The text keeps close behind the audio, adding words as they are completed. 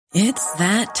It's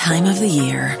that time of the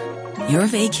year. Your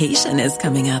vacation is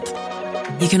coming up.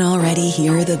 You can already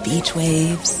hear the beach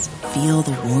waves, feel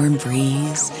the warm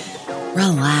breeze,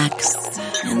 relax,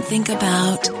 and think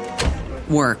about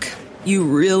work. You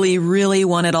really, really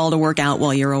want it all to work out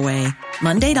while you're away.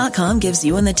 Monday.com gives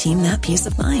you and the team that peace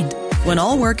of mind. When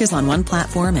all work is on one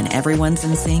platform and everyone's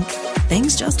in sync,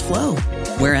 things just flow.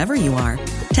 Wherever you are,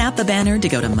 tap the banner to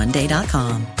go to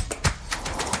Monday.com.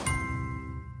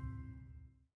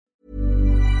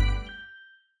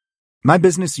 My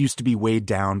business used to be weighed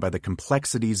down by the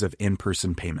complexities of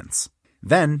in-person payments.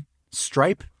 Then,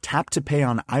 Stripe Tap to Pay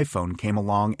on iPhone came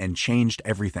along and changed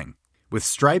everything. With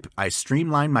Stripe, I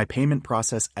streamlined my payment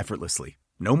process effortlessly.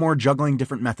 No more juggling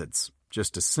different methods.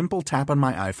 Just a simple tap on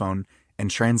my iPhone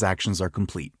and transactions are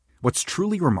complete. What's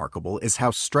truly remarkable is how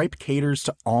Stripe caters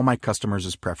to all my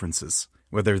customers' preferences.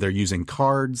 Whether they're using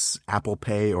cards, Apple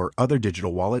Pay, or other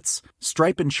digital wallets,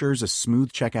 Stripe ensures a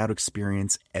smooth checkout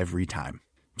experience every time.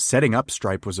 Setting up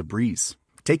Stripe was a breeze,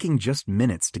 taking just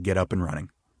minutes to get up and running.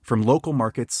 From local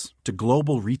markets to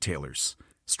global retailers,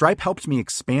 Stripe helped me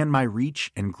expand my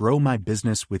reach and grow my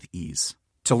business with ease.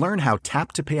 To learn how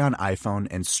Tap to Pay on iPhone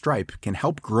and Stripe can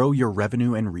help grow your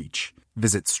revenue and reach,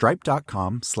 visit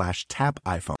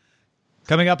stripe.com/tapiphone.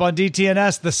 Coming up on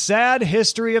DTNS, the sad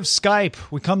history of Skype.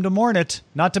 We come to mourn it,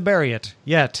 not to bury it,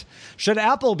 yet. Should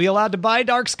Apple be allowed to buy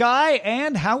Dark Sky?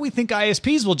 And how we think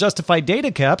ISPs will justify data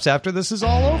caps after this is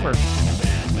all over.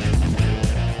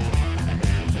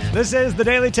 This is the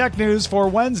Daily Tech News for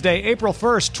Wednesday, April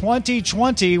 1st,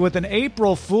 2020, with an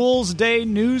April Fool's Day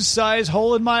news-size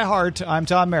hole in my heart. I'm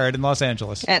Tom Merritt in Los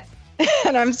Angeles. And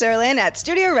I'm Sarah Lane at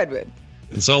Studio Redwood.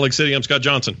 In Salt Lake City, I'm Scott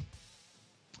Johnson.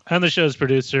 I'm the show's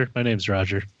producer. My name's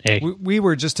Roger. Hey. We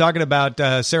were just talking about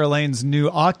Sarah Lane's new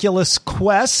Oculus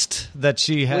Quest that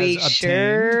she has obtained. We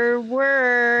sure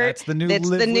were. That's the new it's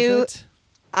live the new, with it.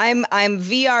 I'm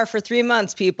VR for 3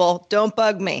 months, people. Don't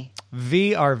bug me.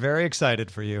 We are very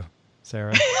excited for you,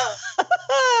 Sarah.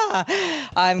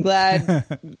 I'm glad.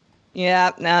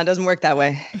 Yeah, no, it doesn't work that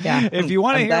way. Yeah. If you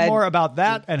want to hear more about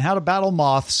that and how to battle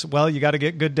moths, well, you got to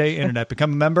get Good Day Internet.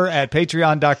 Become a member at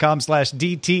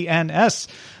patreon.com/DTNS.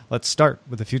 Let's start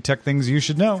with a few tech things you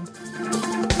should know.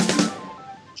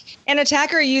 An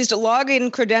attacker used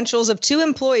login credentials of 2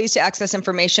 employees to access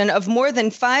information of more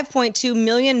than 5.2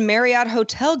 million Marriott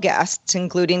hotel guests,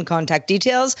 including contact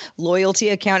details, loyalty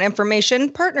account information,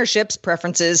 partnerships,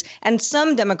 preferences, and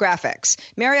some demographics.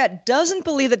 Marriott doesn't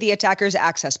believe that the attackers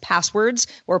access passwords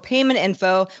or payment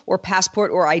info or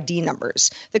passport or ID numbers.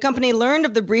 The company learned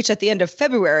of the breach at the end of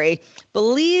February,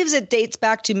 believes it dates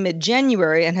back to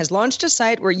mid-January, and has launched a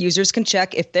site where users can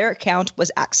check if their account was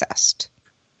accessed.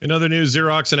 In other news,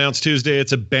 Xerox announced Tuesday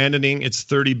it's abandoning its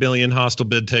 $30 billion hostile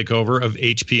bid takeover of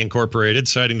HP Incorporated,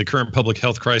 citing the current public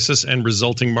health crisis and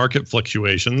resulting market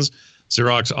fluctuations.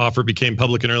 Xerox offer became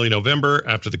public in early November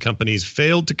after the companies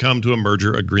failed to come to a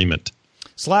merger agreement.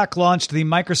 Slack launched the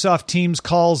Microsoft Teams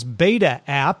Calls beta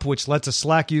app, which lets a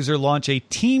Slack user launch a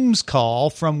Teams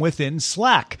call from within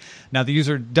Slack. Now, the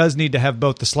user does need to have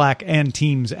both the Slack and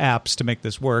Teams apps to make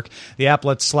this work. The app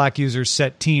lets Slack users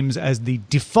set Teams as the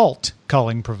default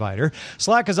calling provider.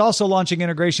 Slack is also launching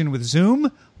integration with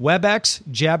Zoom, WebEx,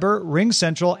 Jabber,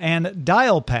 RingCentral, and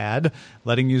Dialpad,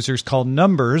 letting users call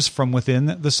numbers from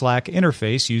within the Slack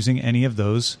interface using any of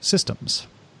those systems.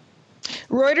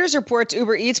 Reuters reports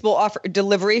Uber Eats will offer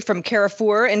delivery from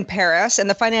Carrefour in Paris, and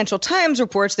the Financial Times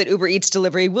reports that Uber Eats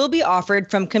delivery will be offered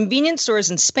from convenience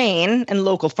stores in Spain and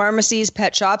local pharmacies,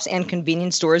 pet shops, and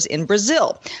convenience stores in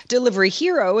Brazil. Delivery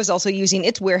Hero is also using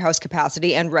its warehouse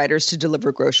capacity and riders to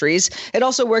deliver groceries. It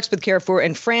also works with Carrefour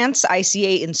in France,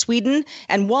 ICA in Sweden,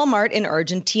 and Walmart in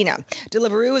Argentina.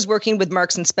 Deliveroo is working with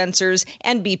Marks & Spencer's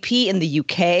and BP in the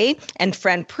UK and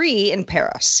Franprix in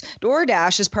Paris.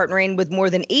 DoorDash is partnering with more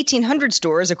than 1,800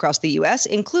 stores across the U.S.,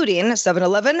 including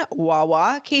 7-Eleven,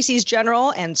 Wawa, Casey's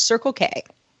General, and Circle K.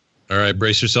 All right,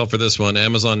 brace yourself for this one.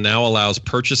 Amazon now allows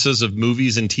purchases of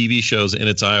movies and TV shows in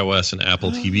its iOS and Apple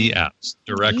TV apps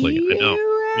directly.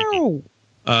 I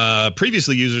know.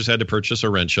 Previously, users had to purchase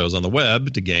or rent shows on the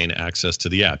web to gain access to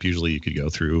the app. Usually you could go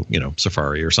through,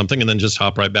 Safari or something and then just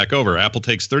hop right back over. Apple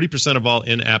takes 30% of all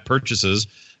in-app purchases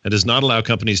and does not allow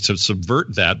companies to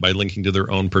subvert that by linking to their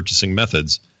own purchasing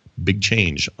methods. Big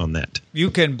change on that.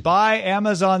 You can buy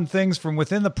Amazon things from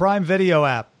within the Prime Video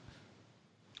app.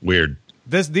 Weird.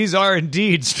 These are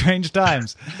indeed strange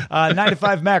times.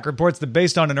 9to5Mac reports that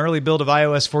based on an early build of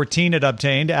iOS 14 it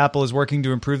obtained, Apple is working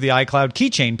to improve the iCloud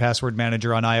Keychain password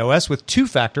manager on iOS with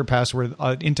two-factor password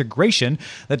integration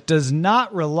that does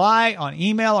not rely on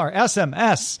email or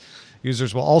SMS.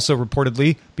 Users will also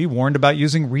reportedly be warned about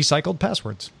using recycled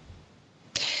passwords.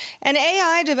 An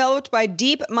AI developed by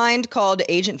DeepMind called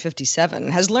Agent 57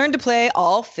 has learned to play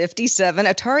all 57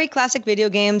 Atari classic video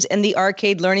games in the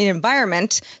arcade learning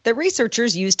environment that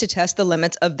researchers use to test the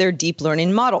limits of their deep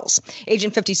learning models.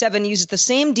 Agent 57 uses the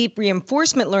same deep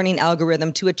reinforcement learning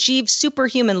algorithm to achieve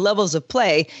superhuman levels of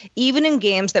play, even in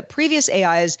games that previous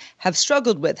AIs have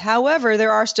struggled with. However,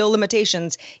 there are still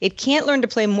limitations. It can't learn to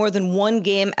play more than one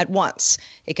game at once.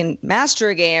 It can master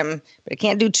a game, but it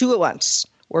can't do two at once.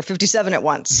 Or 57 at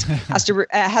once. Has to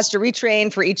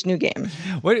retrain for each new game.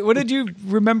 What did you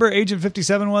remember Agent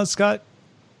 57 was, Scott?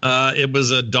 It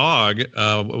was a dog,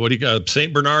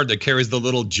 Saint Bernard, that carries the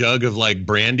little jug of like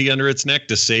brandy under its neck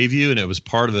to save you, and it was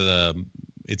part of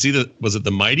was it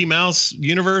the Mighty Mouse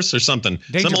universe or something?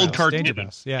 Some old cartoon. Danger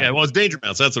Mouse, yeah. Well, it's Danger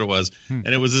Mouse. That's what it was. And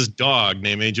it was this dog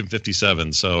named Agent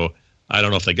 57. So I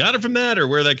don't know if they got it from that or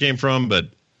where that came from, but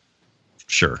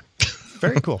sure.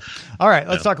 Very cool. All right,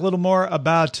 let's talk a little more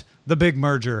about the big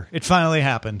merger. It finally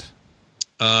happened.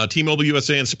 T-Mobile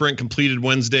USA and Sprint completed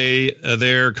Wednesday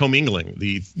their commingling.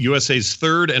 The USA's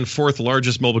third and fourth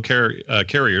largest mobile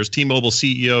carriers, T-Mobile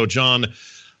CEO John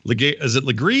Legere, I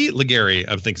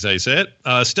think is how you say it,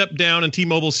 stepped down, and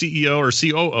T-Mobile CEO or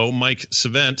COO Mike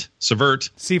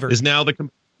Sievert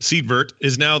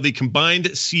is now the combined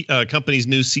company's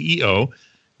new CEO.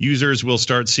 Users will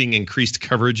start seeing increased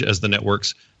coverage as the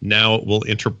networks now will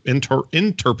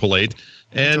interoperate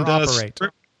and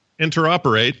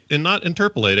not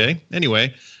interpolate, eh?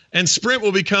 Anyway, and Sprint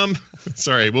will begin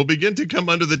to come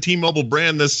under the T-Mobile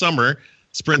brand this summer.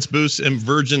 Sprint's Boost and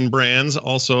Virgin brands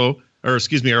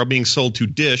are being sold to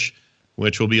Dish,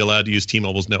 which will be allowed to use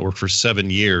T-Mobile's network for 7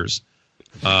 years.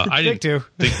 I didn't think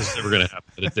this was ever going to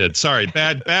happen, but it did. Sorry,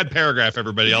 bad paragraph,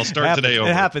 everybody. I'll start today over.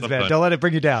 It happens, man. Don't let it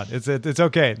bring you down. It's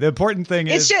okay. The important thing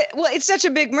is... it's such a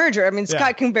big merger. I mean,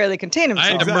 Scott can barely contain himself.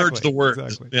 I had to merge the words.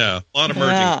 Exactly. Yeah, a lot of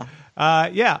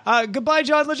merging. Goodbye,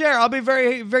 John Legere. I'll be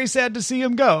very, very sad to see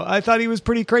him go. I thought he was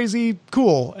pretty crazy,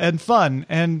 cool, and fun,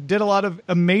 and did a lot of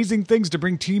amazing things to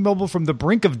bring T-Mobile from the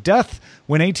brink of death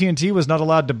when AT&T was not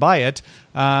allowed to buy it.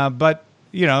 But,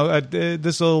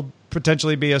 this will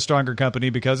potentially be a stronger company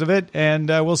because of it, and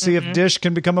we'll see if Dish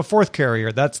can become a fourth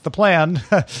carrier. That's the plan.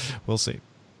 We'll see.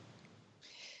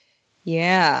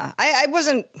 Yeah, I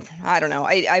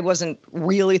wasn't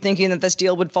really thinking that this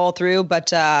deal would fall through,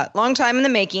 but long time in the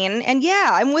making. And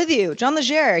yeah, I'm with you. John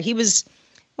Legere,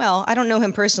 I don't know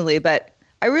him personally, but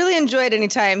I really enjoyed any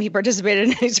time he participated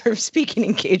in any sort of speaking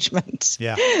engagement.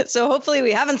 Yeah. So hopefully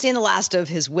we haven't seen the last of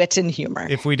his wit and humor.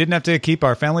 If we didn't have to keep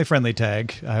our family-friendly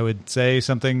tag, I would say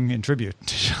something in tribute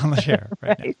to John Legere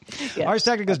right now. Yes. Ars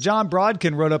Technica's John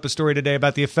Brodkin wrote up a story today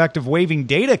about the effect of waiving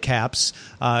data caps.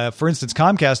 For instance,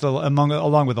 Comcast,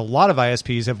 along with a lot of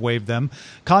ISPs, have waived them.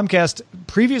 Comcast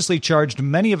previously charged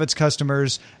many of its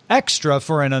customers extra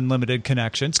for an unlimited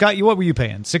connection. Scott, what were you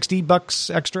paying?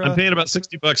 $60 extra? I'm paying about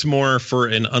 $60 more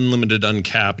for an unlimited,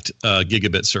 uncapped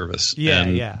gigabit service. Yeah.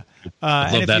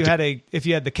 And if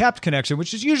you had the capped connection,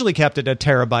 which is usually capped at a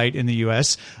terabyte in the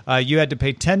U.S., you had to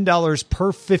pay $10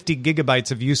 per 50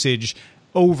 gigabytes of usage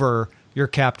over your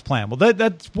capped plan. Well,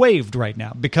 that's waived right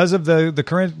now because of the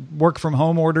current work from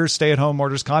home orders, stay at home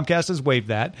orders. Comcast has waived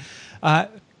that.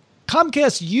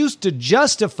 Comcast used to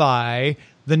justify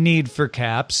the need for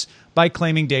caps by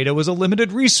claiming data was a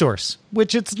limited resource,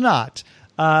 which it's not.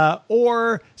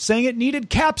 Or saying it needed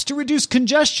caps to reduce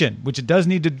congestion, which it does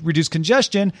need to reduce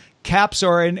congestion. Caps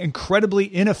are an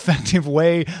incredibly ineffective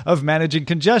way of managing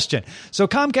congestion. So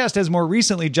Comcast has more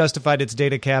recently justified its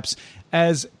data caps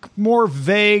as more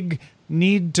vague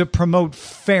need to promote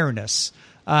fairness.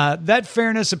 That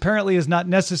fairness apparently is not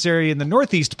necessary in the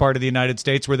northeast part of the United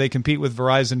States where they compete with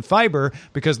Verizon Fiber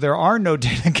because there are no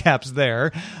data caps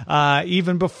there,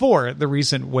 even before the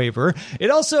recent waiver.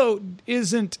 It also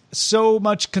isn't so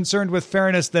much concerned with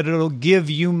fairness that it'll give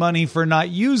you money for not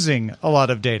using a lot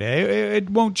of data. It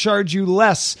won't charge you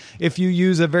less if you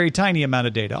use a very tiny amount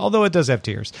of data, although it does have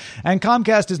tiers. And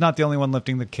Comcast is not the only one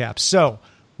lifting the caps. So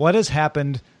what has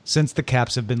happened since the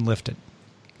caps have been lifted?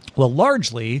 Well,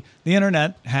 largely, the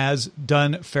internet has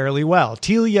done fairly well.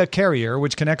 Telia Carrier,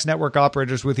 which connects network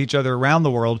operators with each other around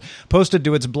the world, posted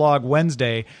to its blog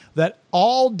Wednesday that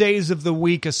all days of the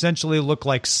week essentially look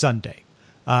like Sunday,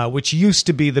 which used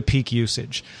to be the peak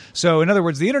usage. So, in other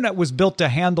words, the internet was built to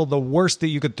handle the worst that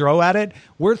you could throw at it.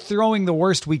 We're throwing the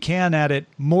worst we can at it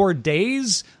more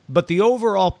days, but the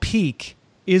overall peak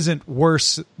isn't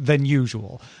worse than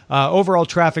usual. Overall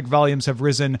traffic volumes have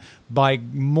risen by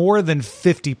more than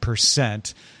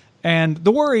 50%. And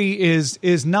the worry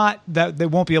is not that they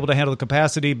won't be able to handle the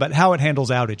capacity, but how it handles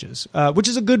outages, which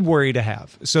is a good worry to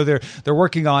have. So they're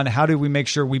working on how do we make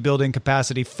sure we build in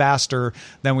capacity faster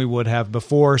than we would have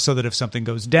before, so that if something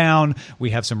goes down,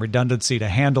 we have some redundancy to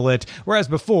handle it. Whereas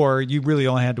before, you really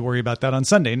only had to worry about that on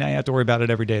Sunday. Now you have to worry about it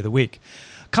every day of the week.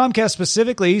 Comcast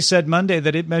specifically said Monday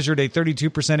that it measured a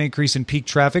 32% increase in peak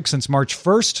traffic since March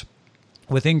 1st.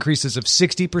 With increases of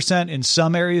 60% in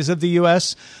some areas of the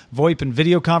U.S. VoIP and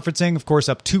video conferencing, of course,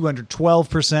 up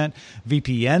 212%.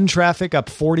 VPN traffic up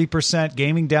 40%.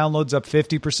 Gaming downloads up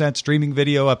 50%. Streaming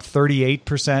video up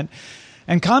 38%.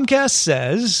 And Comcast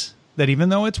says that even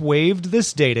though it's waived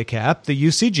this data cap, the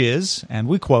usage is, and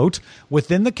we quote,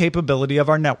 within the capability of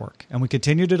our network, and we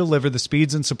continue to deliver the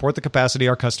speeds and support the capacity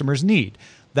our customers need.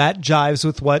 That jives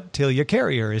with what Telia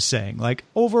Carrier is saying. Like,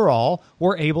 overall,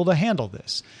 we're able to handle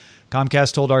this.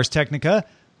 Comcast told Ars Technica,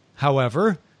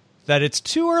 however, that it's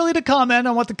too early to comment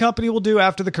on what the company will do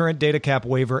after the current data cap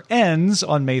waiver ends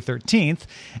on May 13th.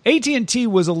 AT&T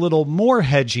was a little more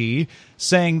hedgy,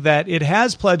 saying that it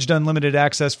has pledged unlimited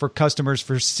access for customers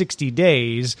for 60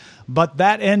 days, but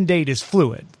that end date is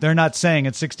fluid. They're not saying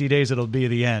at 60 days it'll be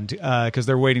the end because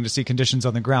they're waiting to see conditions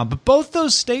on the ground. But both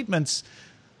those statements,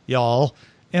 y'all,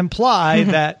 imply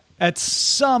that at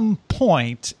some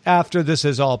point after this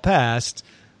has all passed,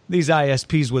 these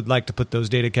ISPs would like to put those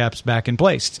data caps back in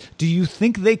place. Do you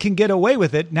think they can get away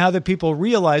with it now that people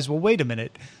realize, well, wait a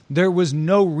minute, there was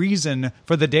no reason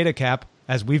for the data cap,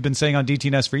 as we've been saying on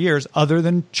DTNS for years, other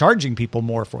than charging people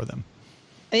more for them?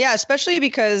 Yeah, especially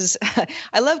because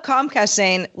I love Comcast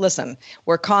saying, listen,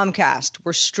 we're Comcast.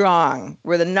 We're strong.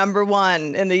 We're the number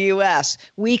one in the U.S.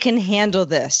 We can handle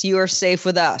this. You are safe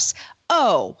with us.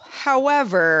 Oh,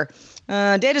 however,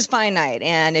 data's finite,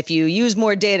 and if you use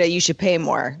more data, you should pay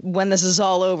more. When this is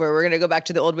all over, we're going to go back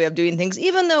to the old way of doing things,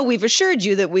 even though we've assured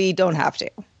you that we don't have to.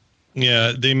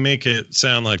 Yeah, they make it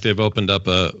sound like they've opened up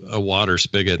a water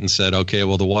spigot and said, okay,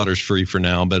 well, the water's free for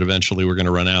now, but eventually we're going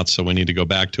to run out, so we need to go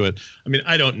back to it. I mean,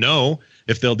 I don't know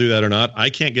if they'll do that or not. I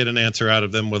can't get an answer out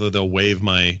of them whether they'll waive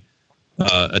my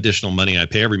additional money I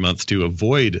pay every month to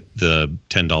avoid the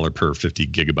 $10 per 50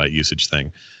 gigabyte usage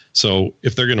thing. So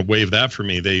if they're going to waive that for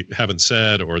me, they haven't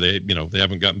said, or they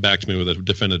haven't gotten back to me with a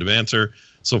definitive answer.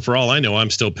 So for all I know, I'm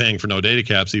still paying for no data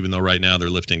caps, even though right now they're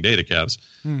lifting data caps,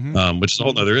 which is a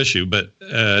whole other issue. But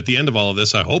at the end of all of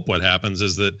this, I hope what happens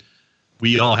is that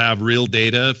we all have real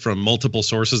data from multiple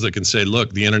sources that can say,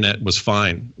 look, the internet was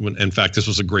fine. In fact, this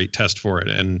was a great test for it.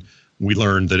 And we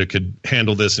learned that it could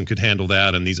handle this and could handle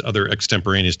that. And these other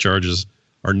extemporaneous charges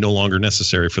are no longer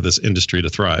necessary for this industry to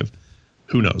thrive.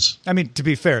 Who knows? I mean, to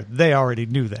be fair, they already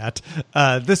knew that.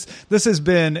 This has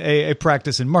been a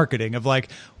practice in marketing of like,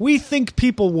 we think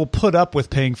people will put up with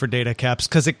paying for data caps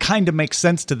because it kind of makes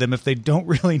sense to them if they don't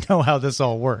really know how this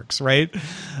all works, right?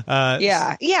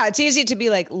 Yeah. It's easy to be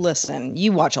like, listen,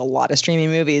 you watch a lot of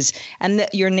streaming movies, and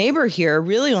your neighbor here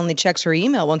really only checks her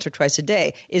email once or twice a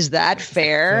day. Is that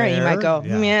fair? And you might go,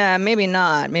 yeah, maybe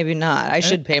not. I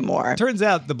should pay more. Turns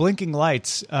out the blinking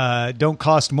lights don't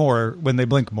cost more when they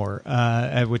blink more.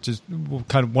 Which is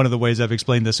kind of one of the ways I've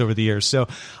explained this over the years. So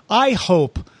I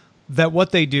hope that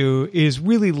what they do is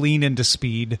really lean into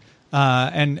speed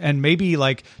and maybe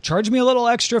like charge me a little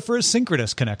extra for a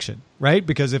synchronous connection, right?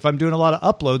 Because if I'm doing a lot of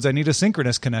uploads, I need a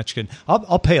synchronous connection.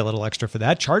 I'll pay a little extra for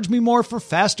that. Charge me more for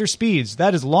faster speeds.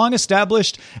 That is long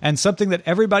established and something that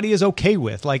everybody is okay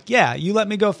with. Like, yeah, you let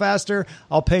me go faster,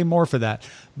 I'll pay more for that.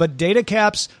 But data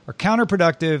caps are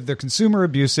counterproductive. They're consumer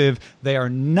abusive. They are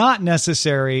not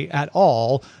necessary at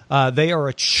all. They are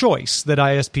a choice that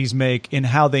ISPs make in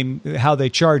how they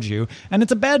charge you. And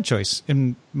it's a bad choice,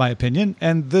 in my opinion.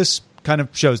 And this kind of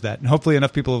shows that. And hopefully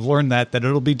enough people have learned that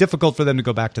it'll be difficult for them to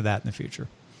go back to that in the future.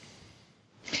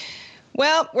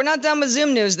 Well, we're not done with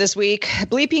Zoom news this week.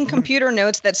 Bleeping Computer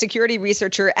notes that security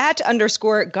researcher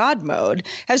 @_godmode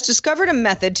has discovered a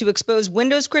method to expose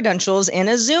Windows credentials in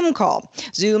a Zoom call.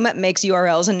 Zoom makes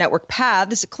URLs and network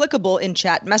paths clickable in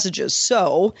chat messages.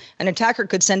 So an attacker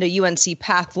could send a UNC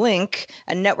path link,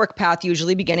 a network path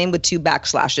usually beginning with 2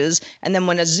 backslashes. And then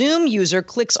when a Zoom user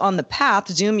clicks on the path,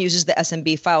 Zoom uses the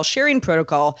SMB file sharing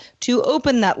protocol to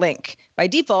open that link. By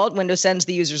default, Windows sends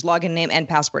the user's login name and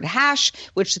password hash,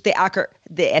 which the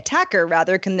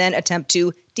attacker can then attempt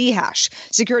to dehash.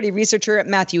 Security researcher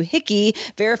Matthew Hickey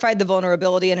verified the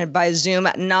vulnerability and advised Zoom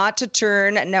not to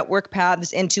turn network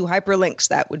paths into hyperlinks.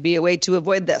 That would be a way to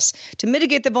avoid this. To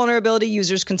mitigate the vulnerability,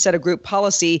 users can set a group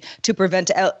policy to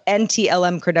prevent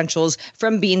NTLM credentials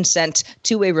from being sent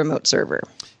to a remote server.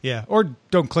 Yeah, or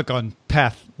don't click on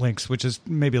path links, which is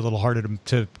maybe a little harder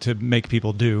to make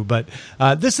people do. But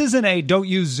this isn't a don't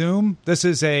use Zoom. This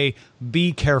is a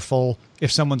be careful.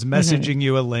 If someone's messaging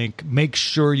you a link, make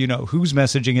sure you know who's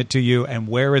messaging it to you and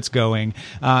where it's going.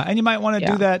 And you might want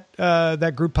to do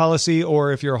that group policy,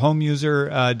 or if you're a home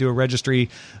user, do a registry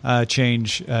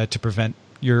change to prevent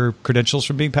your credentials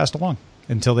from being passed along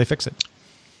until they fix it.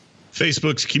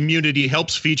 Facebook's Community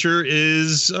Helps feature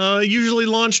is usually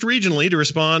launched regionally to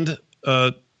respond.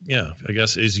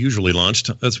 Is usually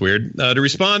launched. That's weird. To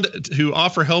respond to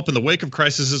offer help in the wake of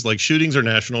crises like shootings or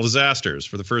national disasters.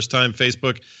 For the first time,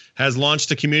 Facebook has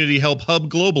launched a community help hub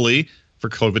globally for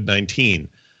COVID-19.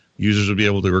 Users will be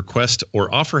able to request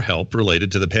or offer help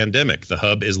related to the pandemic. The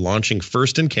hub is launching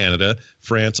first in Canada,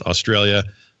 France, Australia,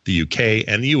 the UK,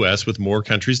 and the US, with more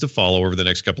countries to follow over the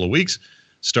next couple of weeks,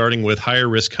 starting with higher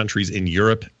risk countries in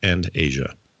Europe and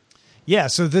Asia. Yeah,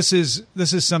 so this is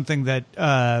something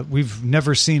that we've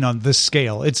never seen on this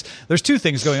scale. There's two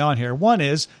things going on here. One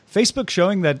is Facebook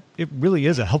showing that it really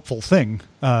is a helpful thing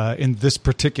in this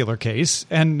particular case,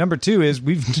 and number two is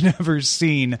we've never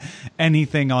seen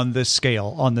anything on this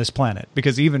scale on this planet,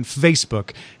 because even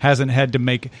Facebook hasn't had to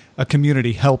make a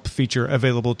community help feature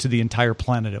available to the entire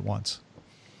planet at once.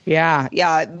 Yeah.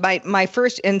 My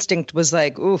first instinct was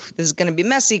like, oof, this is going to be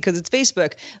messy because it's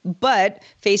Facebook. But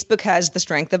Facebook has the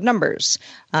strength of numbers.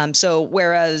 So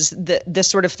whereas this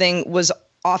sort of thing was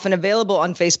often available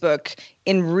on Facebook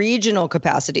in regional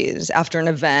capacities after an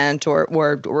event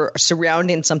or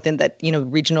surrounding something that,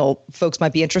 regional folks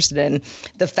might be interested in,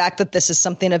 the fact that this is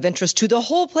something of interest to the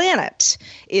whole planet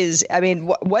is,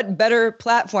 what better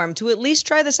platform to at least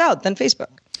try this out than Facebook?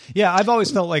 Yeah, I've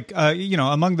always felt like,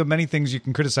 among the many things you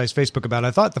can criticize Facebook about,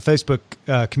 I thought the Facebook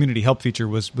community help feature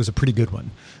was a pretty good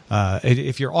one.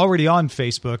 If you're already on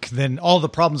Facebook, then all the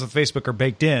problems with Facebook are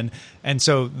baked in. And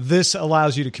so this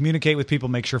allows you to communicate with people,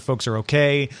 make sure folks are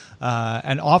okay,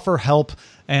 and offer help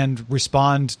and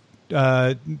respond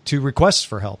to requests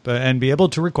for help and be able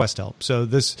to request help. So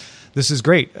this is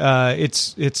great.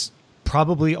 It's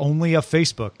probably only a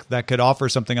Facebook that could offer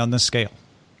something on this scale.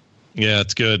 Yeah,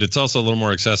 it's good. It's also a little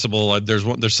more accessible.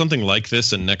 There's something like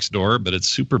this in Nextdoor, but it's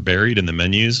super buried in the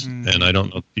menus, and I don't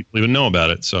know if people even know about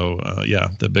it. So,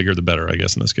 the bigger the better, I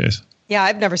guess, in this case. Yeah,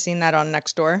 I've never seen that on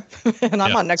Nextdoor, and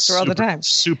I'm on Nextdoor all the time.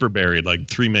 Super buried, like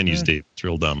 3 menus deep. It's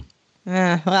real dumb.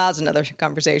 Well, that's another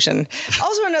conversation.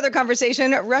 Also another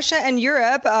conversation, Russia and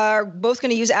Europe are both going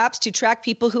to use apps to track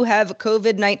people who have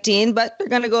COVID-19, but they're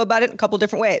going to go about it in a couple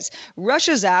different ways.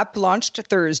 Russia's app, launched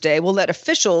Thursday, will let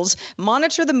officials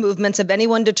monitor the movements of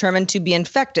anyone determined to be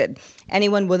infected.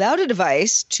 Anyone without a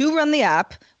device to run the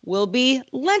app will be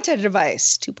lent a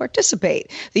device to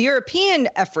participate. The European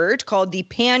effort, called the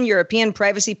Pan-European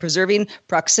Privacy Preserving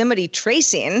Proximity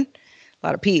Tracing, a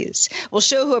lot of P's, will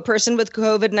show who a person with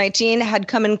COVID-19 had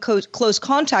come in close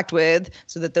contact with,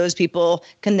 so that those people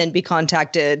can then be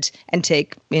contacted and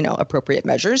take, appropriate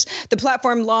measures. The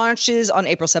platform launches on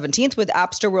April 17th, with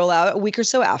apps to roll out a week or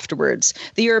so afterwards.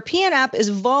 The European app is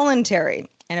voluntary,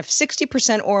 and if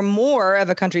 60% or more of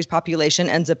a country's population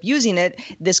ends up using it,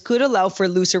 this could allow for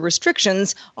looser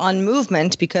restrictions on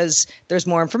movement because there's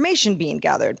more information being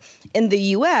gathered. In the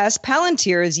U.S.,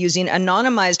 Palantir is using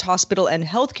anonymized hospital and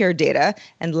healthcare data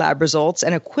and lab results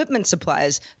and equipment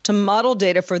supplies to model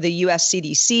data for the U.S.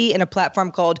 CDC in a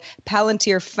platform called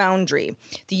Palantir Foundry.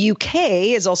 The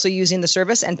U.K. is also using the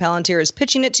service, and Palantir is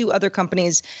pitching it to other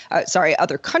countries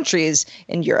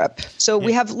in Europe. So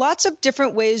we have lots of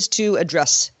different ways to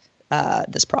address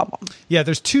this problem. Yeah,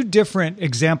 there's two different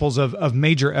examples of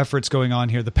major efforts going on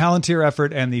here. The Palantir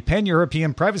effort and the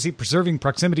Pan-European Privacy Preserving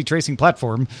Proximity Tracing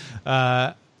Platform.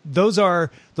 Those are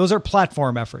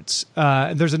platform efforts.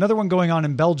 There's another one going on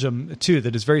in Belgium, too,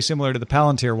 that is very similar to the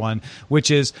Palantir one,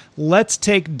 which is let's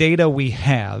take data we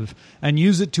have and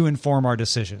use it to inform our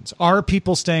decisions. Are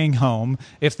people staying home?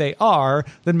 If they are,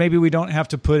 then maybe we don't have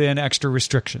to put in extra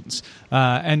restrictions.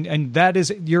 And that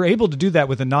is, you're able to do that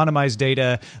with anonymized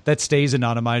data that stays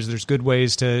anonymized. There's good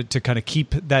ways to kind of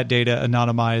keep that data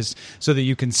anonymized so that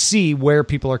you can see where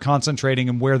people are concentrating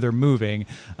and where they're moving.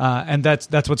 And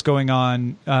that's what's going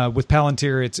on with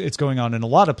Palantir. It's going on in a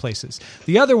lot of places.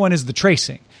 The other one is the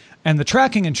tracing. And the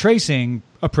tracking and tracing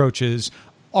approaches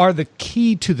are the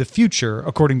key to the future,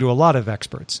 according to a lot of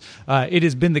experts. It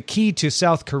has been the key to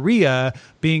South Korea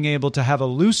being able to have a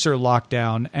looser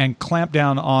lockdown and clamp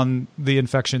down on the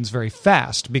infections very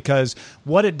fast, because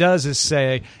what it does is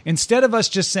say, instead of us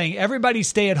just saying everybody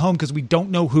stay at home because we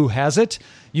don't know who has it,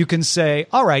 you can say,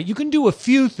 all right, you can do a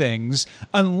few things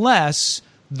unless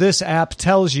this app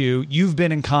tells you you've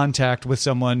been in contact with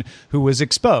someone who was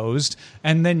exposed,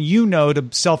 and then you know to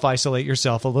self-isolate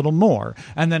yourself a little more.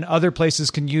 And then other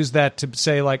places can use that to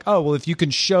say like, oh, well, if you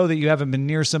can show that you haven't been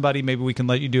near somebody, maybe we can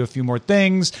let you do a few more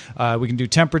things. We can do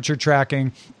temperature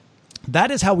tracking.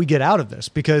 That is how we get out of this,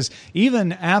 because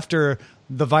even after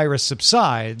the virus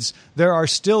subsides, there are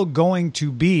still going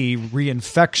to be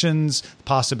reinfections,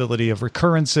 possibility of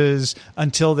recurrences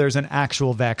until there's an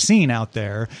actual vaccine out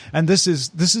there. And this is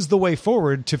the way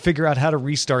forward to figure out how to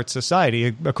restart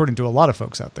society, according to a lot of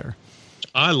folks out there.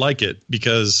 I like it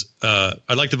because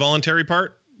I like the voluntary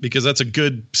part, because that's a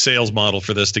good sales model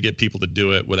for this, to get people to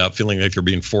do it without feeling like they're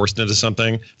being forced into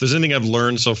something. If there's anything I've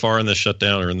learned so far in this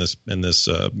shutdown, or in this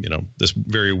this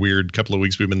very weird couple of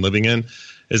weeks we've been living in,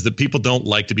 is that people don't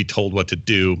like to be told what to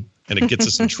do, and it gets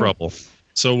us in trouble.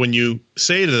 So when you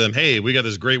say to them, hey, we got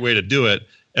this great way to do it,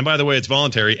 and by the way, it's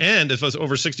voluntary, and if it's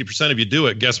over 60% of you do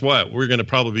it, guess what? We're going to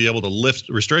probably be able to lift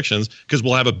restrictions because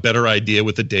we'll have a better idea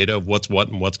with the data of what's what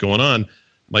and what's going on.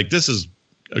 Like, this is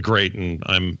great, and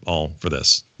I'm all for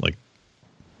this. Like,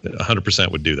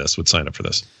 100% would sign up for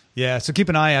this. Yeah, so keep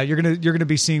an eye out. You're gonna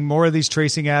be seeing more of these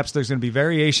tracing apps. There's going to be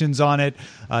variations on it.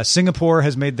 Singapore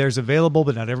has made theirs available,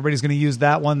 but not everybody's going to use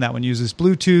that one. That one uses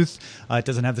Bluetooth. It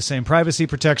doesn't have the same privacy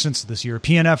protections. So this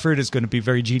European effort is going to be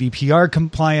very GDPR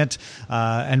compliant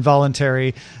and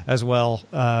voluntary as well.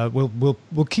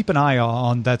 We'll keep an eye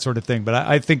on that sort of thing. But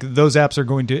I think those apps are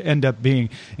going to end up being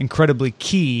incredibly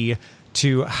key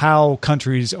to how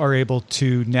countries are able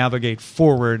to navigate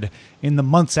forward in the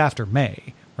months after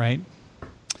May, right?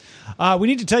 We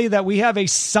need to tell you that we have a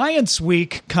Science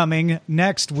Week coming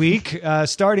next week.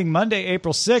 Starting Monday,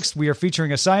 April 6th, we are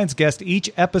featuring a science guest each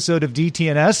episode of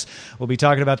DTNS. We'll be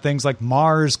talking about things like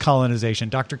Mars colonization.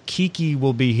 Dr. Kiki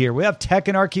will be here. We have tech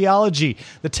and archaeology,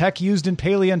 the tech used in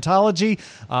paleontology.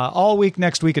 All week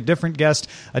next week, a different guest,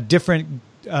 a different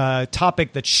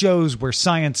topic that shows where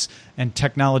science and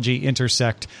technology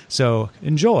intersect. So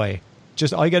enjoy.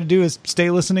 Just all you got to do is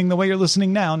stay listening the way you're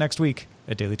listening now next week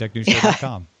at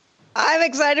dailytechnewsshow.com. I'm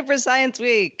excited for Science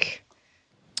Week.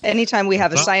 Anytime we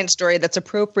have a science story that's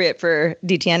appropriate for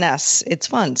DTNS, it's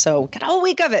fun. So get a whole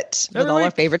week of it with all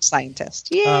our favorite scientists.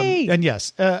 Yay! And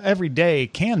yes, every day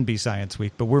can be Science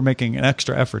Week, but we're making an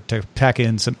extra effort to pack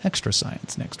in some extra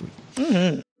science next week.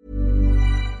 Mm-hmm.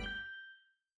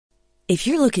 If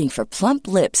you're looking for plump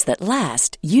lips that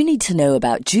last, you need to know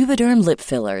about Juvederm lip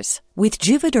fillers. With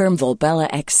Juvederm Volbella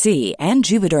XC and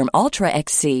Juvederm Ultra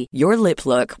XC, your lip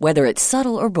look, whether it's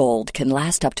subtle or bold, can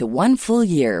last up to 1 full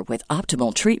year with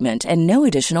optimal treatment and no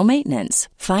additional maintenance.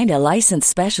 Find a licensed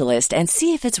specialist and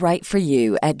see if it's right for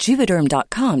you at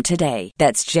Juvederm.com today.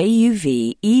 That's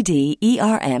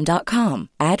JUVEDERM.com.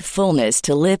 Add fullness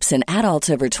to lips in adults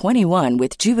over 21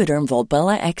 with Juvederm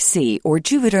Volbella XC or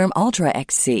Juvederm Ultra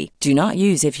XC. Do not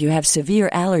use if you have severe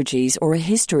allergies or a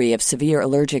history of severe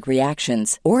allergic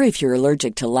reactions, or if you're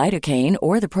allergic to lidocaine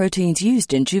or the proteins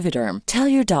used in Juvederm. Tell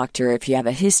your doctor if you have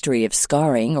a history of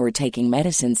scarring or taking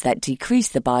medicines that decrease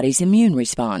the body's immune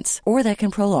response or that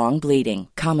can prolong bleeding.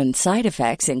 Common side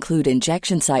effects include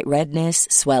injection site redness,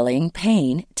 swelling,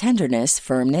 pain, tenderness,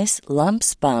 firmness,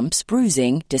 lumps, bumps,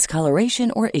 bruising,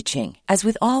 discoloration, or itching. As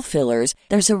with all fillers,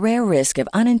 there's a rare risk of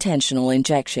unintentional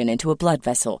injection into a blood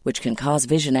vessel, which can cause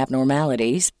vision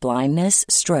abnormalities, blindness,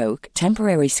 stroke,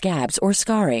 temporary scabs, or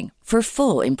scarring. For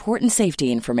full, important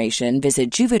safety information, visit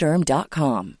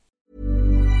Juvederm.com.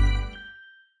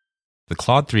 The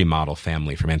Claude 3 model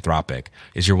family from Anthropic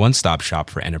is your one-stop shop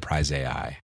for enterprise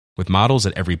AI. With models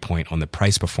at every point on the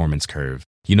price-performance curve,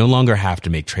 you no longer have to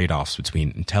make trade-offs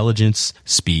between intelligence,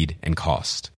 speed, and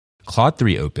cost. Claude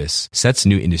 3 Opus sets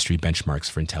new industry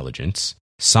benchmarks for intelligence.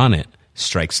 Sonnet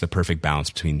strikes the perfect balance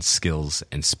between skills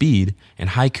and speed.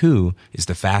 And Haiku is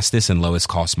the fastest and lowest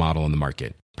cost model in the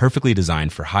market, perfectly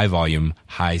designed for high-volume,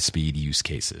 high-speed use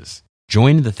cases.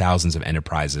 Join the thousands of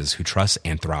enterprises who trust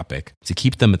Anthropic to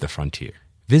keep them at the frontier.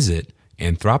 Visit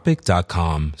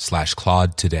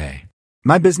anthropic.com/Claude today.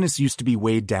 My business used to be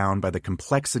weighed down by the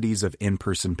complexities of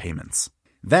in-person payments.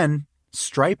 Then,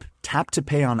 Stripe Tap to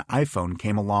Pay on iPhone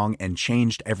came along and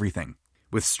changed everything.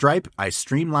 With Stripe, I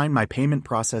streamlined my payment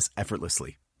process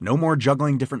effortlessly. No more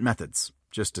juggling different methods.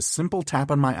 Just a simple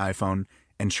tap on my iPhone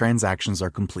and transactions are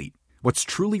complete. What's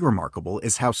truly remarkable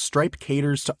is how Stripe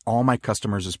caters to all my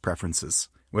customers' preferences.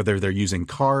 Whether they're using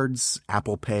cards,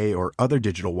 Apple Pay, or other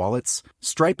digital wallets,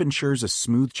 Stripe ensures a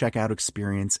smooth checkout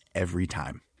experience every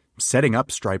time. Setting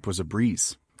up Stripe was a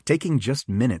breeze, taking just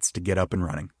minutes to get up and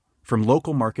running. From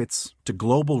local markets to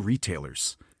global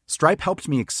retailers, Stripe helped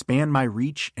me expand my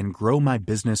reach and grow my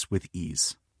business with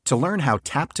ease. To learn how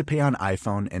Tap to Pay on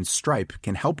iPhone and Stripe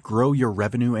can help grow your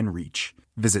revenue and reach,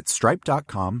 Visit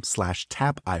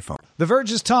stripe.com/tapiphone. The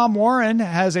Verge's Tom Warren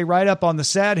has a write-up on the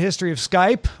sad history of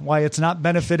Skype, why it's not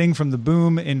benefiting from the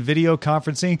boom in video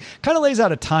conferencing. Kind of lays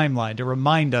out a timeline to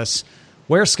remind us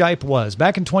where Skype was.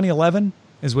 Back in 2011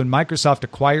 is when Microsoft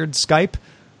acquired Skype.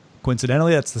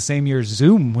 Coincidentally, that's the same year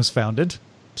Zoom was founded.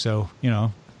 So,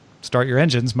 start your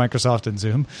engines, Microsoft and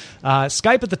Zoom.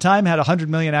 Skype at the time had 100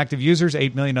 million active users,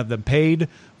 8 million of them paid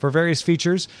for various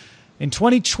features. In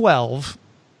 2012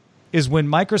 is when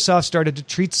Microsoft started to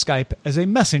treat Skype as a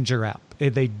messenger app.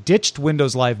 They ditched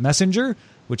Windows Live Messenger,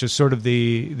 which is sort of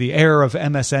the heir of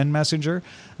MSN Messenger,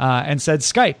 and said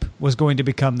Skype was going to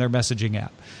become their messaging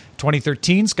app.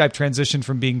 2013, Skype transitioned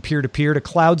from being peer-to-peer to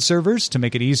cloud servers to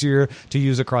make it easier to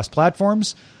use across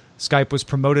platforms. Skype was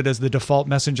promoted as the default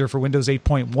messenger for Windows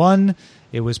 8.1.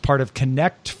 It was part of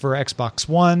Connect for Xbox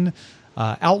One.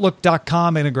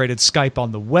 Outlook.com integrated Skype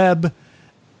on the web.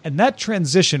 And that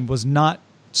transition was not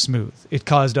smooth. It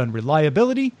caused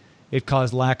unreliability. It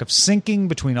caused lack of syncing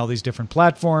between all these different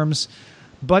platforms.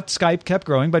 But Skype kept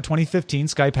growing. By 2015,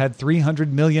 Skype had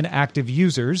 300 million active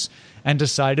users and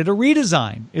decided a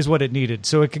redesign is what it needed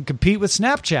so it could compete with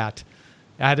Snapchat.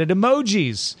 Added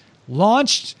emojis,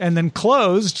 launched and then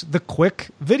closed the quick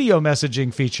video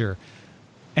messaging feature.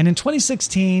 And in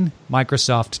 2016,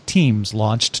 Microsoft Teams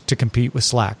launched to compete with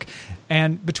Slack.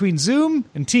 And between Zoom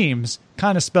and Teams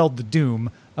kind of spelled the doom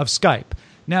of Skype.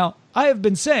 Now, I have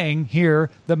been saying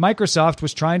here that Microsoft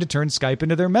was trying to turn Skype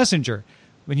into their messenger.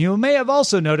 And you may have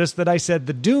also noticed that I said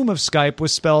the doom of Skype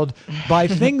was spelled by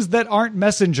things that aren't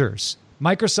messengers.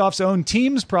 Microsoft's own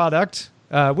Teams product,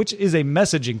 which is a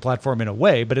messaging platform in a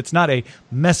way, but it's not a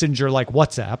messenger like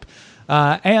WhatsApp.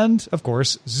 And, of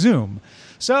course, Zoom.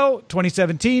 So,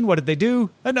 2017, what did they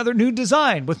do? Another new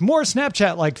design with more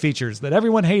Snapchat-like features that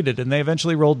everyone hated, and they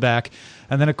eventually rolled back.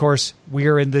 And then, of course, we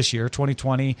are in this year,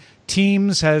 2020.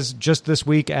 Teams has just this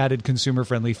week added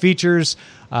consumer-friendly features.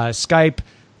 Skype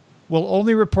will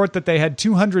only report that they had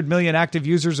 200 million active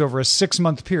users over a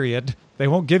 6-month period. They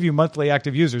won't give you monthly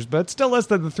active users, but it's still less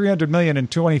than the 300 million in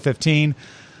 2015.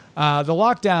 The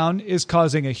lockdown is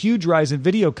causing a huge rise in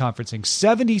video conferencing,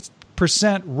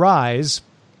 70% rise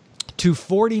to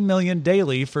 40 million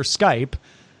daily for Skype.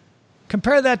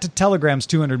 Compare that to Telegram's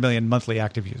 200 million monthly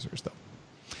active users, though.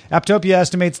 Apptopia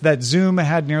estimates that Zoom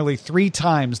had nearly 3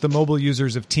 times the mobile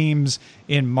users of Teams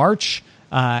in March,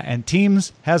 and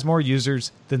Teams has more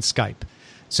users than Skype.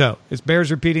 So it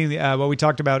bears repeating what we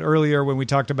talked about earlier when we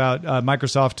talked about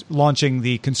Microsoft launching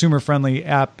the consumer-friendly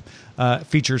app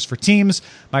features for Teams.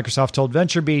 Microsoft told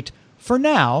VentureBeat, for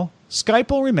now,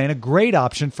 Skype will remain a great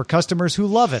option for customers who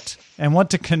love it and want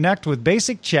to connect with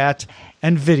basic chat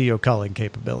and video calling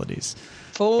capabilities.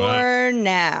 For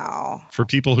now. For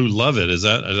people who love it. Did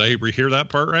I hear that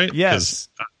part right? Yes.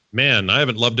 Man, I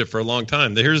haven't loved it for a long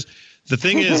time. The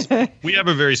thing is, we have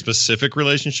a very specific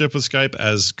relationship with Skype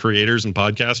as creators and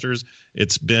podcasters.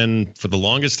 It's been, for the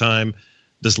longest time,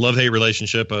 this love-hate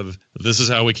relationship of this is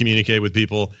how we communicate with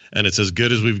people, and it's as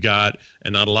good as we've got,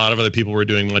 and not a lot of other people were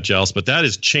doing much else. But that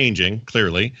is changing,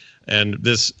 clearly. And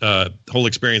this whole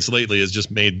experience lately has just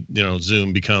made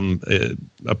Zoom become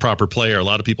a proper player. A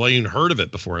lot of people, I even heard of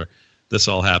it before this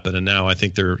all happened, and now I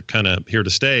think they're kind of here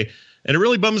to stay. And it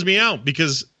really bums me out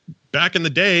because back in the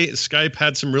day, Skype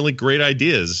had some really great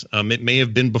ideas. It may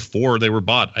have been before they were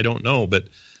bought. I don't know, but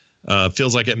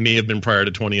feels like it may have been prior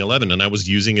to 2011, and I was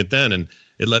using it then, and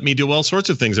it let me do all sorts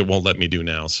of things it won't let me do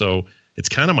now. So it's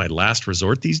kind of my last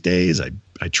resort these days. I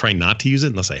try not to use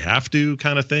it unless I have to,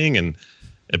 kind of thing, and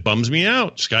it bums me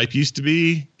out. Skype used to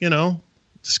be,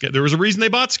 there was a reason they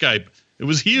bought Skype. It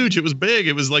was huge. It was big.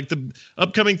 It was like the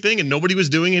upcoming thing, and nobody was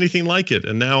doing anything like it.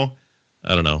 And now,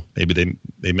 I don't know, maybe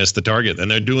they missed the target,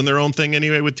 and they're doing their own thing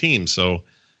anyway with Teams. So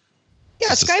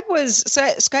yeah,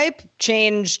 Skype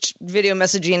changed video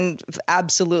messaging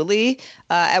absolutely.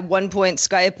 At one point,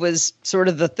 Skype was sort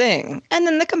of the thing, and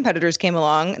then the competitors came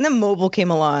along, and then mobile came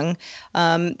along.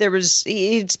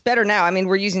 It's better now. I mean,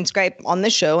 we're using Skype on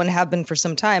this show and have been for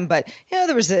some time, but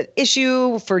there was an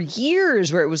issue for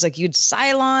years where it was like you'd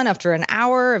Cylon after an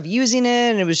hour of using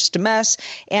it, and it was just a mess.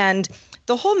 And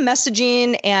the whole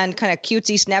messaging and kind of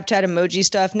cutesy Snapchat emoji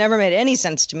stuff never made any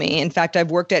sense to me. In fact,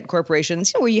 I've worked at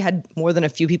corporations where you had more than a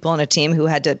few people on a team who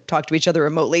had to talk to each other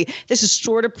remotely. This is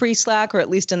sort of pre-Slack, or at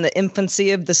least in the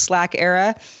infancy of the Slack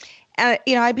era. And,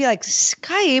 I'd be like,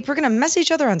 Skype, we're going to message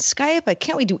each other on Skype.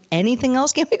 Can't we do anything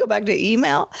else? Can't we go back to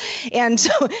email? And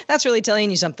so that's really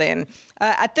telling you something.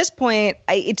 At this point,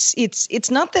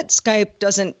 it's not that Skype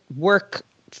doesn't work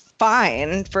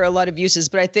fine for a lot of uses,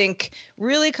 but I think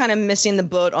really kind of missing the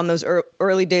boat on those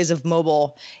early days of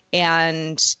mobile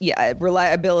and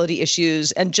reliability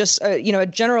issues and just a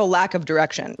general lack of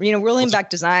direction. Rolling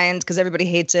back designs because everybody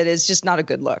hates it is just not a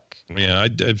good look. Yeah,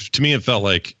 to me it felt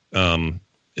like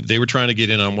they were trying to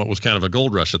get in on what was kind of a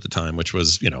gold rush at the time, which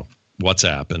was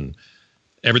WhatsApp and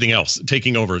everything else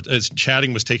taking over.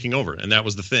 Chatting was taking over, and that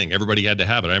was the thing. Everybody had to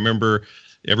have it. I remember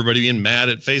everybody being mad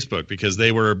at Facebook because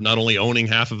they were not only owning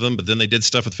half of them, but then they did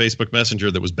stuff with Facebook Messenger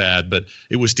that was bad. But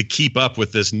it was to keep up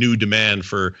with this new demand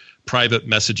for private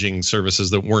messaging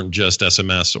services that weren't just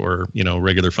SMS or,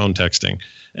 regular phone texting.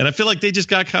 And I feel like they just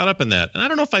got caught up in that. And I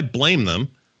don't know if I blame them.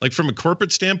 Like from a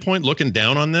corporate standpoint, looking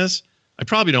down on this, I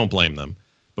probably don't blame them.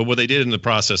 But what they did in the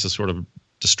process is sort of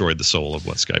destroyed the soul of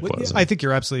what Skype was. I think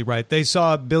you're absolutely right. They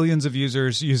saw billions of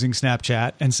users using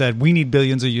Snapchat and said, we need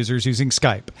billions of users using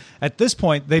Skype. At this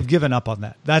point, they've given up on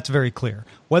that. That's very clear.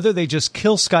 Whether they just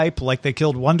kill Skype like they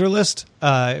killed Wunderlist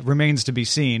remains to be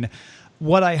seen.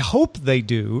 What I hope they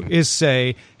do is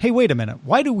say, hey, wait a minute.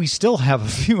 Why do we still have a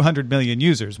few 100 million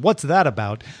users? What's that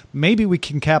about? Maybe we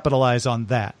can capitalize on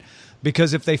that.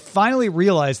 Because if they finally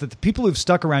realize that the people who've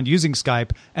stuck around using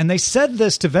Skype, and they said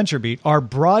this to VentureBeat, are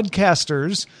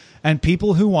broadcasters and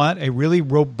people who want a really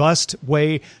robust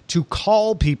way to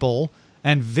call people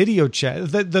and video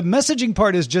chat. The messaging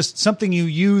part is just something you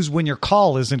use when your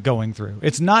call isn't going through.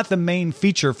 It's not the main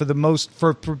feature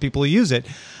for people who use it.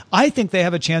 I think they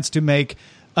have a chance to make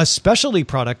a specialty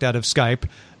product out of Skype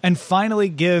and finally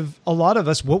give a lot of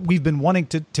us what we've been wanting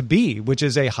to be, which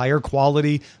is a higher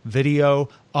quality video,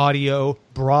 audio,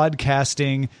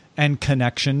 broadcasting, and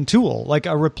connection tool, like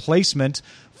a replacement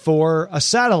for a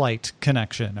satellite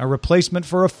connection, a replacement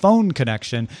for a phone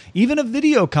connection, even a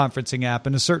video conferencing app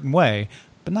in a certain way,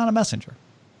 but not a messenger.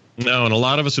 No, and a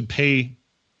lot of us would pay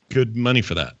good money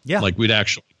for that. Yeah. Like we'd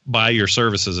actually buy your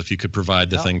services if you could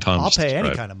provide the thing Tom I'll just pay described.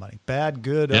 any kind of money, bad,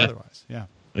 good, otherwise. Yeah.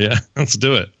 Yeah, let's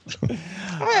do it.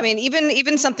 I mean,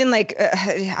 even something like,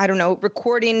 I don't know,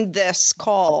 recording this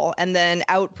call and then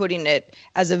outputting it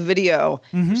as a video,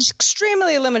 it's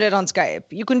extremely limited on Skype.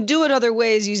 You can do it other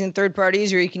ways using third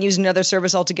parties, or you can use another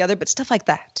service altogether, but stuff like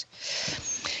that.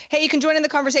 Hey, you can join in the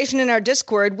conversation in our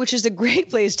Discord, which is a great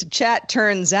place to chat,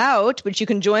 turns out, which you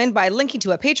can join by linking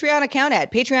to a Patreon account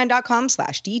at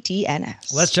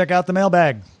patreon.com/DTNS. Let's check out the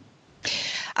mailbag.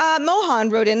 Mohan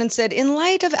wrote in and said, in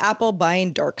light of Apple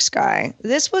buying Dark Sky,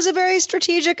 this was a very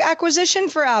strategic acquisition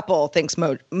for Apple, thinks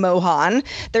Mohan.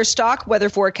 Their stock weather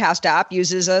forecast app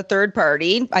uses a third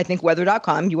party, I think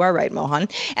weather.com, you are right, Mohan,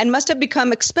 and must have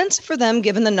become expensive for them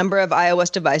given the number of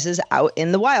iOS devices out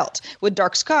in the wild. With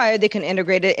Dark Sky, they can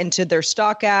integrate it into their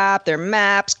stock app, their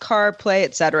maps, CarPlay,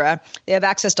 etc. They have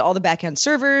access to all the backend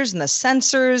servers and the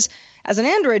sensors. As an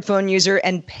Android phone user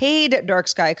and paid Dark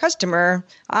Sky customer,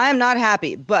 I'm not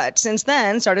happy. But since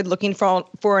then, started looking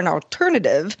for an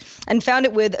alternative and found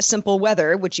it with Simple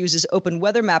Weather, which uses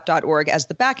openweathermap.org as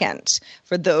the backend.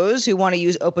 For those who want to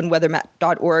use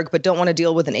openweathermap.org but don't want to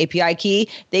deal with an API key,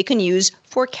 they can use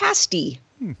Forecasty.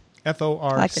 FORC.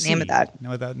 I like the name of that.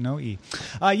 No E.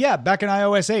 Back in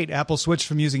iOS 8, Apple switched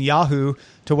from using Yahoo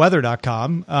to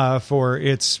weather.com for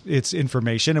its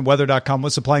information, and weather.com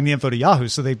was supplying the info to Yahoo.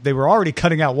 So they were already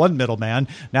cutting out one middleman.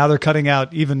 Now they're cutting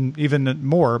out even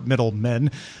more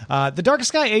middlemen. The Dark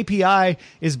Sky API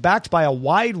is backed by a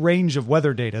wide range of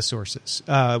weather data sources,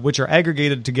 which are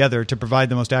aggregated together to provide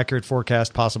the most accurate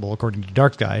forecast possible, according to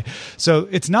Dark Sky. So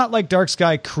it's not like Dark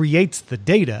Sky creates the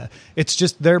data. It's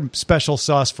just their special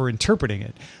sauce for interpreting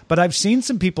it. But I've seen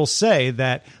some people say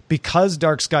that because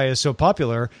Dark Sky is so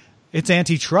popular, it's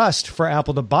antitrust for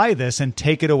Apple to buy this and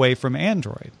take it away from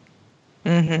Android.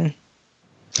 Mm-hmm.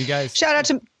 Do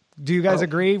you guys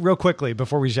agree? Real quickly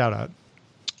before we shout out.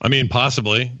 I mean,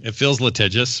 possibly. It feels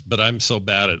litigious, but I'm so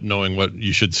bad at knowing what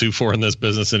you should sue for in this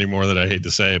business anymore that I hate to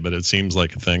say, but it seems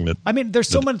like a thing that... I mean, there's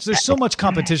so much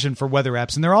competition for weather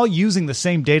apps, and they're all using the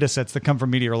same data sets that come from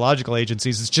meteorological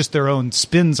agencies. It's just their own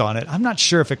spins on it. I'm not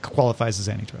sure if it qualifies as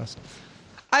antitrust.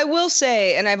 I will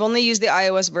say, and I've only used the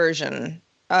iOS version,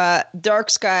 Dark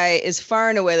Sky is far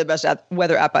and away the best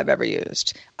weather app I've ever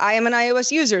used. I am an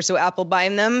iOS user, so Apple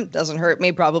buying them doesn't hurt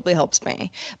me, probably helps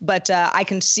me. But I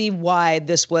can see why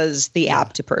this was the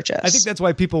app to purchase. I think that's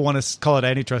why people want to call it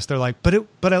antitrust. They're like, but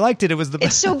I liked it. It was the best.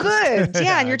 It's so good.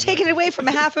 Yeah, and you're taking it away from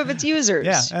half of its users.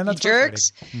 Yeah, and that's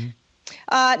jerks.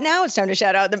 Now it's time to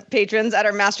shout out the patrons at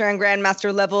our Master and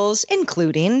Grandmaster levels,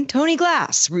 including Tony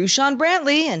Glass, Rushan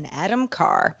Brantley, and Adam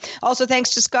Carr. Also,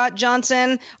 thanks to Scott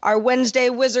Johnson, our Wednesday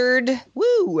wizard.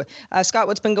 Woo! Scott,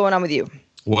 what's been going on with you?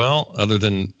 Well, other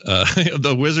than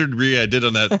the wizardry I did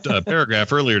on that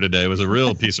paragraph earlier today was a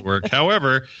real piece of work.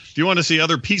 However, if you want to see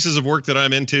other pieces of work that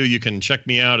I'm into, you can check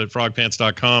me out at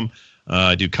frogpants.com.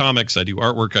 I do comics, I do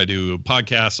artwork, I do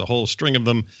podcasts, a whole string of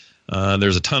them.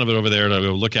 There's a ton of it over there to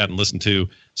go look at and listen to,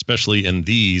 especially in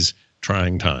these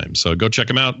trying times. So go check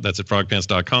them out. That's at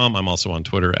frogpants.com. I'm also on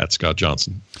Twitter at Scott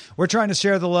Johnson. We're trying to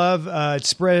share the love,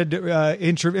 spread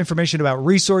information about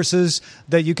resources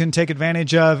that you can take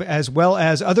advantage of, as well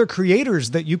as other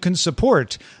creators that you can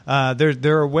support.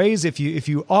 There are ways, if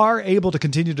you are able to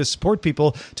continue to support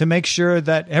people, to make sure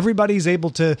that everybody's able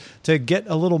to get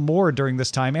a little more during this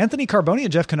time. Anthony Carboni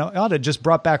and Jeff Canada just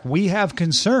brought back We Have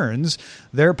Concerns,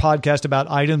 their podcast about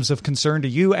items of concern to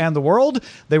you and the world.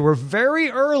 They were very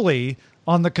early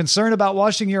on the concern about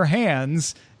washing your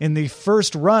hands in the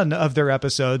first run of their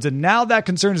episodes. And now that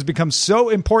concern has become so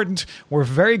important. We're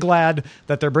very glad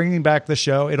that they're bringing back the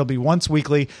show. It'll be once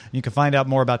weekly. You can find out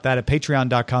more about that at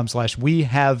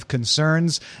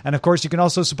patreon.com/wehaveconcerns. And of course, you can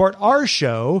also support our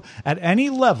show at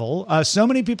any level. So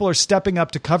many people are stepping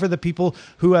up to cover the people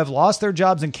who have lost their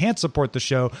jobs and can't support the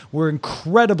show. We're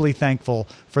incredibly thankful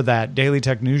for that.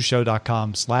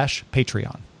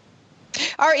 dailytechnewsshow.com/Patreon.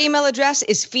 Our email address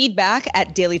is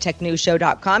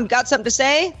feedback@dailytechnewsshow.com. Got something to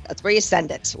say? That's where you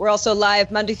send it. We're also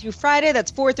live Monday through Friday.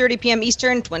 That's 4:30 p.m.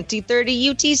 Eastern, 2030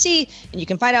 UTC. And you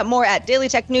can find out more at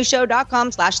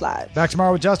dailytechnewsshow.com/live. Back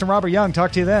tomorrow with Justin Robert Young.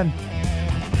 Talk to you then.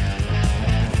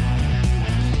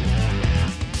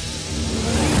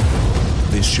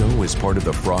 This show is part of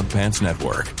the Frog Pants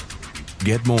Network.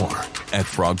 Get more at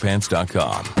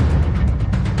frogpants.com.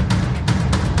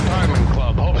 Diamond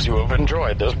Club hopes you have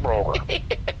enjoyed this program.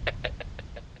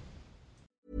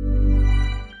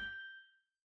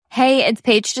 Hey, it's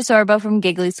Paige DeSorbo from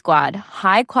Giggly Squad.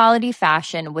 High quality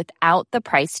fashion without the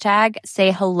price tag.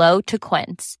 Say hello to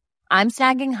Quince. I'm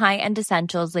snagging high-end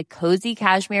essentials like cozy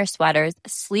cashmere sweaters,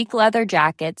 sleek leather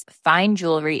jackets, fine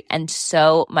jewelry, and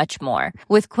so much more.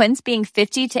 With Quince being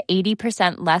 50 to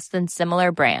 80% less than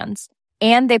similar brands.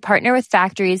 And they partner with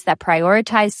factories that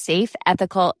prioritize safe,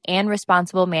 ethical, and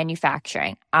responsible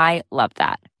manufacturing. I love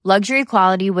that. Luxury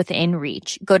quality within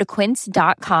reach. Go to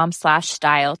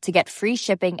quince.com/style to get free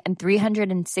shipping and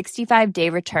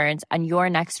 365-day returns on your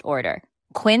next order.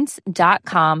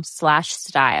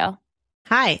 Quince.com/style.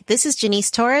 Hi, this is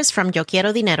Janice Torres from Yo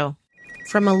Quiero Dinero.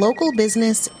 From a local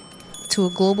business to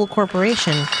a global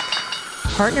corporation,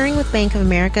 partnering with Bank of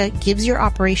America gives your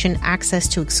operation access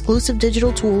to exclusive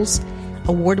digital tools,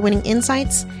 award-winning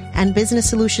insights, and business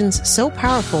solutions so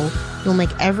powerful, you'll make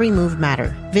every move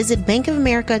matter. Visit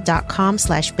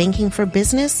bankofamerica.com/banking for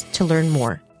business to learn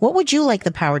more. What would you like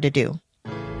the power to do?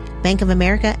 Bank of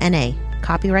America, N.A.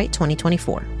 Copyright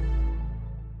 2024.